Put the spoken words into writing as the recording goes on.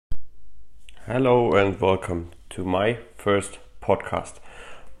Hello and welcome to my first podcast.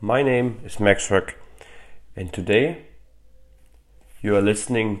 My name is Max Röck, and today you are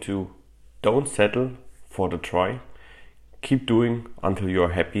listening to Don't Settle for the Try. Keep doing until you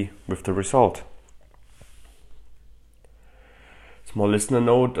are happy with the result. Small listener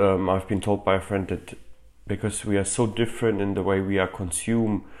note, I've been told by a friend that because we are so different in the way we are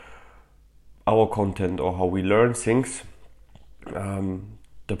consume our content or how we learn things,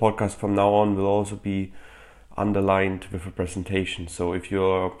 the podcast from now on will also be underlined with a presentation. So if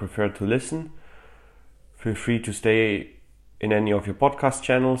you prefer to listen, feel free to stay in any of your podcast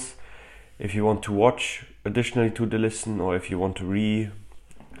channels. If you want to watch additionally to the listen, or if you want to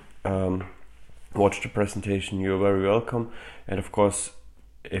watch the presentation, you're very welcome. And of course,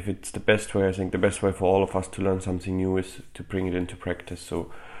 if it's the best way, I think the best way for all of us to learn something new is to bring it into practice.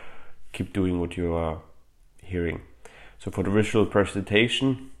 So keep doing what you are hearing. So for the visual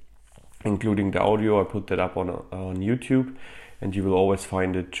presentation, including the audio, I put that up on YouTube, and you will always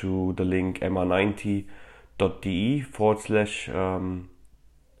find it through the link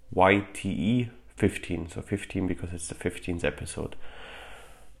MR90.de/YTE15. So 15 because it's the 15th episode.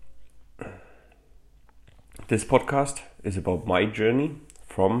 This podcast is about my journey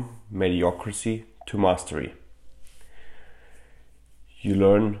from mediocrity to mastery. You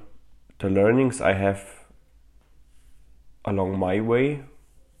learn the learnings I have along my way,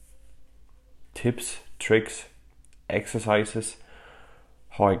 tips, tricks, exercises,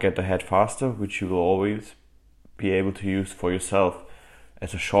 how I get ahead faster, which you will always be able to use for yourself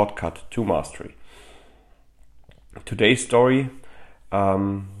as a shortcut to mastery. Today's story,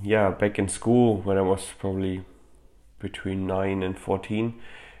 back in school when I was probably between 9 and 14,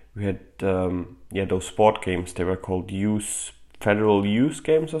 we had those sport games. They were called federal youth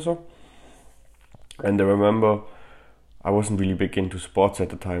games or so. And I remember I wasn't really big into sports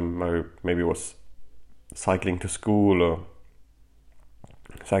at the time. I maybe was cycling to school or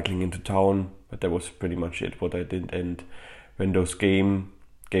cycling into town, but that was pretty much it what I did. And when those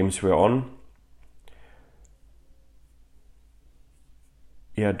games were on,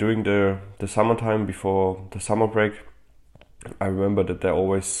 during the summertime before the summer break, I remember that I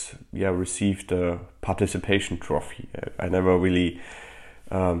always received a participation trophy. I never really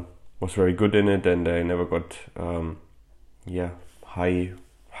was very good in it, and I never got high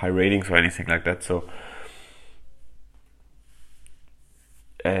ratings or anything like that. So,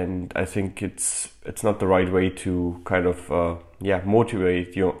 and I think it's not the right way to kind of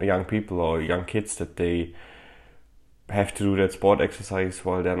motivate young people or young kids that they have to do that sport exercise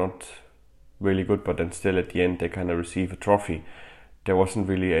while they're not really good, but then still at the end they kind of receive a trophy. There wasn't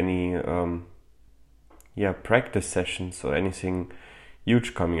really any practice sessions or anything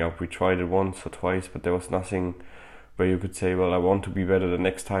huge coming up. We tried it once or twice, but there was nothing where you could say, well, I want to be better the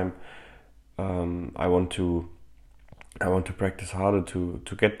next time. I want to practice harder to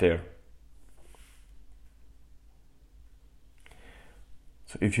get there.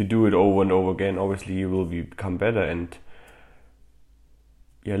 So if you do it over and over again, obviously you will become better. And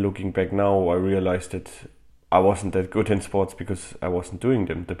looking back now, I realized that I wasn't that good in sports because I wasn't doing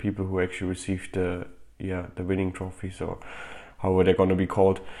them. The people who actually received the winning trophies, or however they're gonna be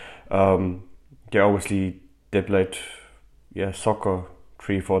called, they played soccer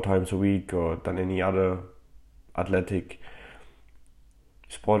 3-4 times a week, or done any other athletic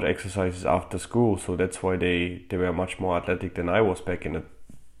sport exercises after school. So that's why they were much more athletic than I was back in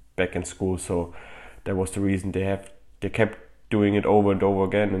school. So that was the reason they kept doing it over and over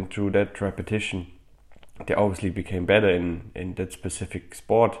again, and through that repetition they obviously became better in that specific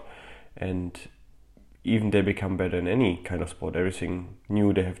sport, and even they become better in any kind of sport. Everything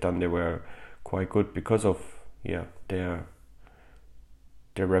new they have done, they were quite good because of their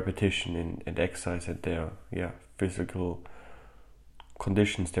repetition and exercise and their physical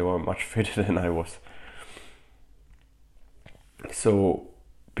conditions. They were much fitter than I was. So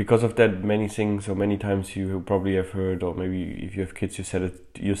because of that, many things, or many times you probably have heard, or maybe if you have kids, you said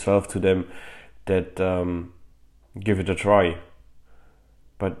it yourself to them, that give it a try.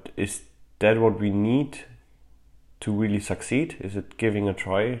 But is that what we need to really succeed? Is it giving a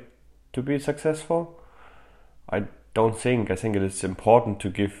try to be successful? I don't think. I think it is important to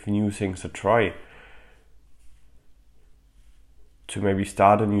give new things a try. To maybe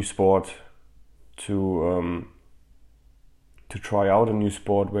start a new sport, to try out a new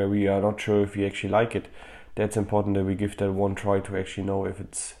sport where we are not sure if we actually like it. That's important that we give that one try to actually know if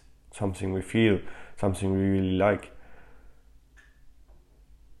it's something we feel, something we really like.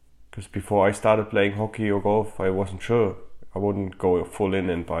 Because before I started playing hockey or golf, I wasn't sure. I wouldn't go full in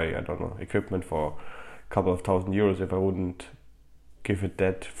and buy, equipment for a couple of €1,000 if I wouldn't give it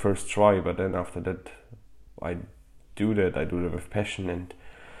that first try, but then after that I do that with passion, and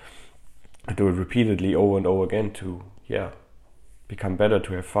I do it repeatedly over and over again to become better,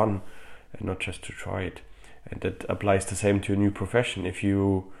 to have fun, and not just to try it. And that applies the same to a new profession. If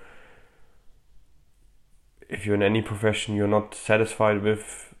you're in any profession you're not satisfied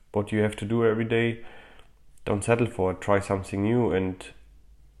with what you have to do every day, don't settle for it. Try something new, and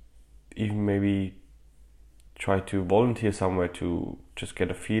even maybe try to volunteer somewhere to just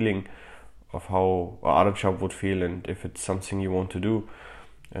get a feeling of how another job would feel, and if it's something you want to do,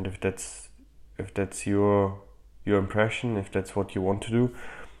 and if that's your impression, if that's what you want to do,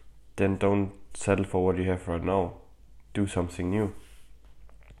 then don't settle for what you have right now. Do something new.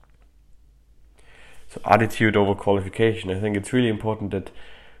 So attitude over qualification. I think it's really important that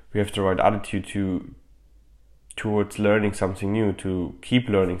we have the right attitude towards learning something new, to keep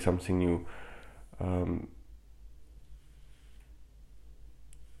learning something new.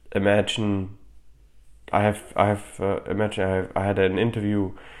 Imagine I had an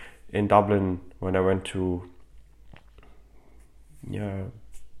interview in Dublin when I went to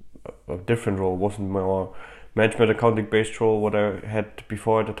a different role. It wasn't more management accounting based role what I had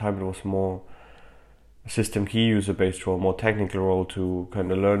before. At the time it was more system key user based role, more technical role, to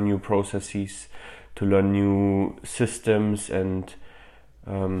kind of learn new processes, to learn new systems, and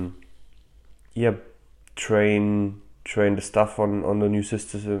train the stuff on the new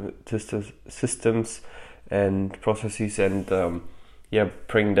systems and processes, and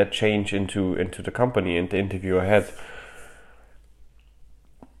bring that change into the company. And the interview I had,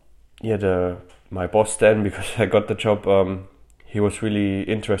 my boss then, because I got the job, he was really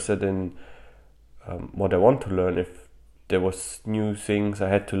interested in what I want to learn. If there was new things I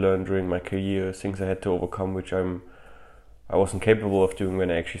had to learn during my career, things I had to overcome which I wasn't capable of doing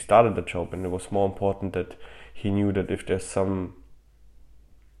when I actually started the job. And it was more important that he knew that if there's some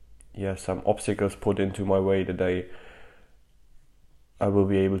obstacles put into my way, that I will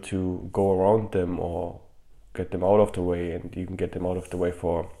be able to go around them or get them out of the way, and even get them out of the way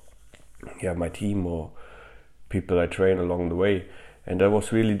for my team or people I train along the way. And that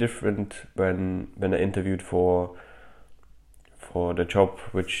was really different when I interviewed for the job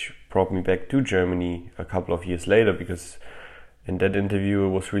which brought me back to Germany a couple of years later, because in that interview it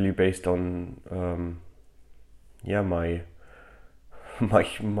was really based on my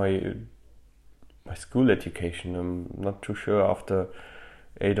school education. I'm not too sure, after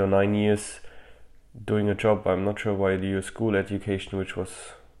 8 or 9 years doing a job, I'm not sure why the school education, which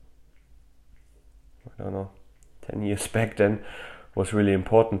was, I don't know, 10 years back then, was really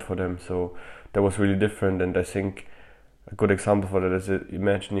important for them. So that was really different. And I think a good example for that is,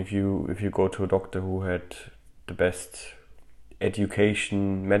 imagine if you go to a doctor who had the best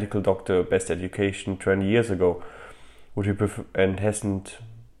education, medical doctor, best education 20 years ago, would you prefer, and hasn't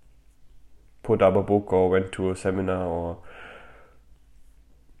put up a book or went to a seminar or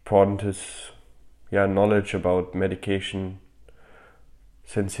broadened his knowledge about medication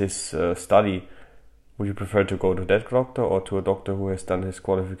since his study, would you prefer to go to that doctor or to a doctor who has done his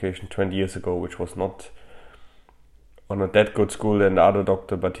qualification 20 years ago, which was not on a that good school than the other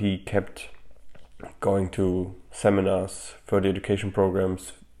doctor, but he kept going to seminars, further education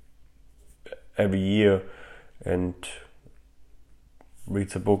programs every year, and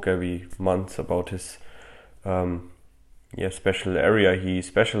reads a book every month about his special area he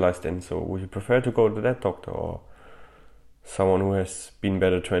specialized in? So would you prefer to go to that doctor or someone who has been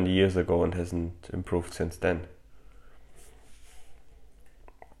better 20 years ago and hasn't improved since then?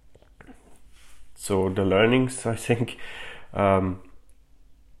 So the learnings, I think,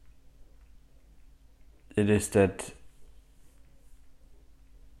 it is that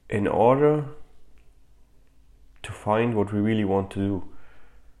in order to find what we really want to do,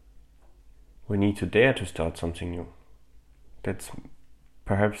 we need to dare to start something new. That's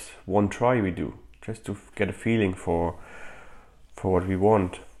perhaps one try we do, just to get a feeling for what we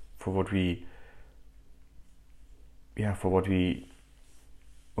want, for what we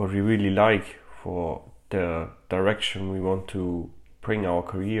really like, for the direction we want to bring our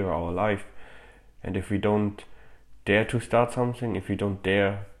career, our life. And if we don't dare to start something, if we don't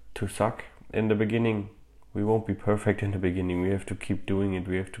dare to suck in the beginning, we won't be perfect in the beginning. We have to keep doing it.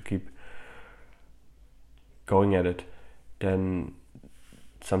 We have to keep going at it. Then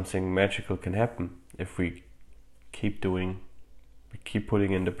something magical can happen if we keep doing, we keep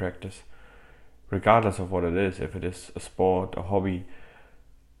putting in the practice, regardless of what it is. If it is a sport, a hobby,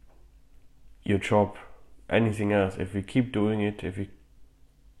 your job, anything else, if we keep doing it, if we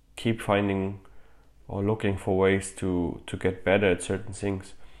keep finding or looking for ways to get better at certain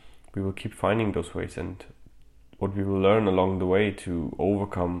things, we will keep finding those ways. And what we will learn along the way to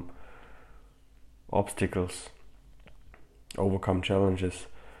overcome obstacles, overcome challenges.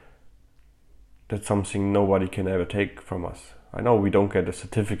 That's something nobody can ever take from us. I know we don't get a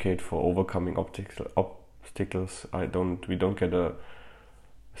certificate for overcoming obstacles. We don't get a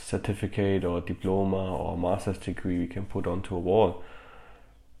certificate or a diploma or a master's degree we can put onto a wall.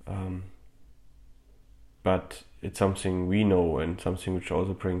 But it's something we know, and something which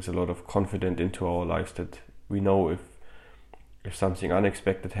also brings a lot of confidence into our lives, that we know if something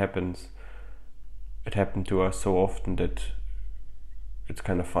unexpected happens, it happened to us so often that it's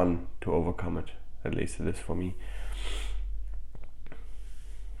kind of fun to overcome it. At least it is for me.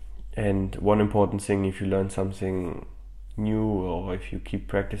 And one important thing, if you learn something new or if you keep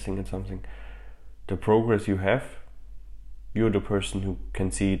practicing in something, the progress you have, you're the person who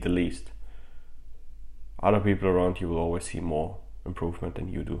can see it the least. Other people around you will always see more improvement than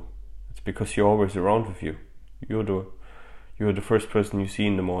you do. It's because you're always around with you. You're the first person you see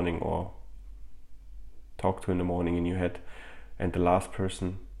in the morning or talk to in the morning in your head, and the last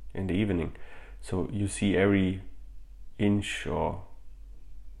person in the evening. So you see every inch or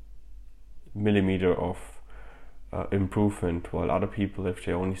millimeter of improvement, while other people, if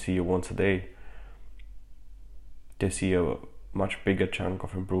they only see you once a day, they see a much bigger chunk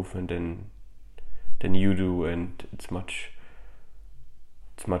of improvement than you do, and it's much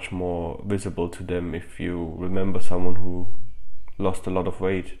more visible to them. If you remember someone who lost a lot of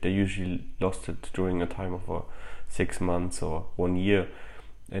weight, they usually lost it during a time of 6 months or 1 year,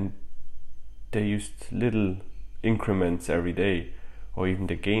 and they used little increments every day, or even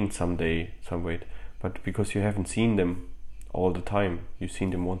they gained some weight. But because you haven't seen them all the time, you've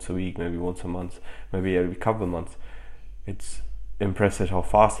seen them once a week, maybe once a month, maybe every couple of months, it's impressive how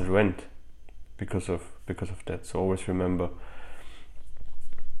fast it went because of that. So always remember,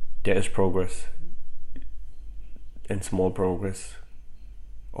 there is progress, and small progress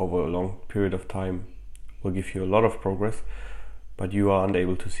over a long period of time will give you a lot of progress, but you are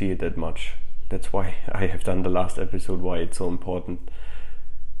unable to see it that much. That's why I have done the last episode, why it's so important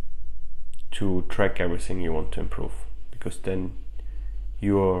to track everything you want to improve, because then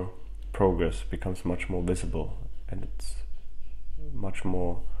your progress becomes much more visible, and it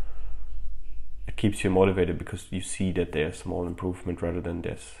keeps you motivated, because you see that there's small improvement rather than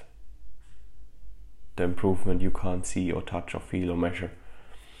there's the improvement you can't see or touch or feel or measure.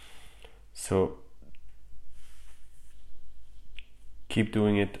 So keep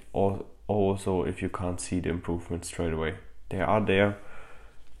doing it, also if you can't see the improvement straight away. They are there,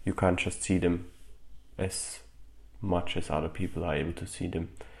 you can't just see them as much as other people are able to see them.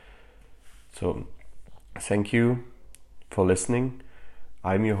 So thank you for listening.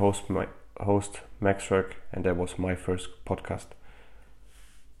 I'm your host Max Röck, and that was my first podcast.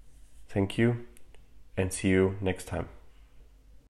 Thank you, and see you next time.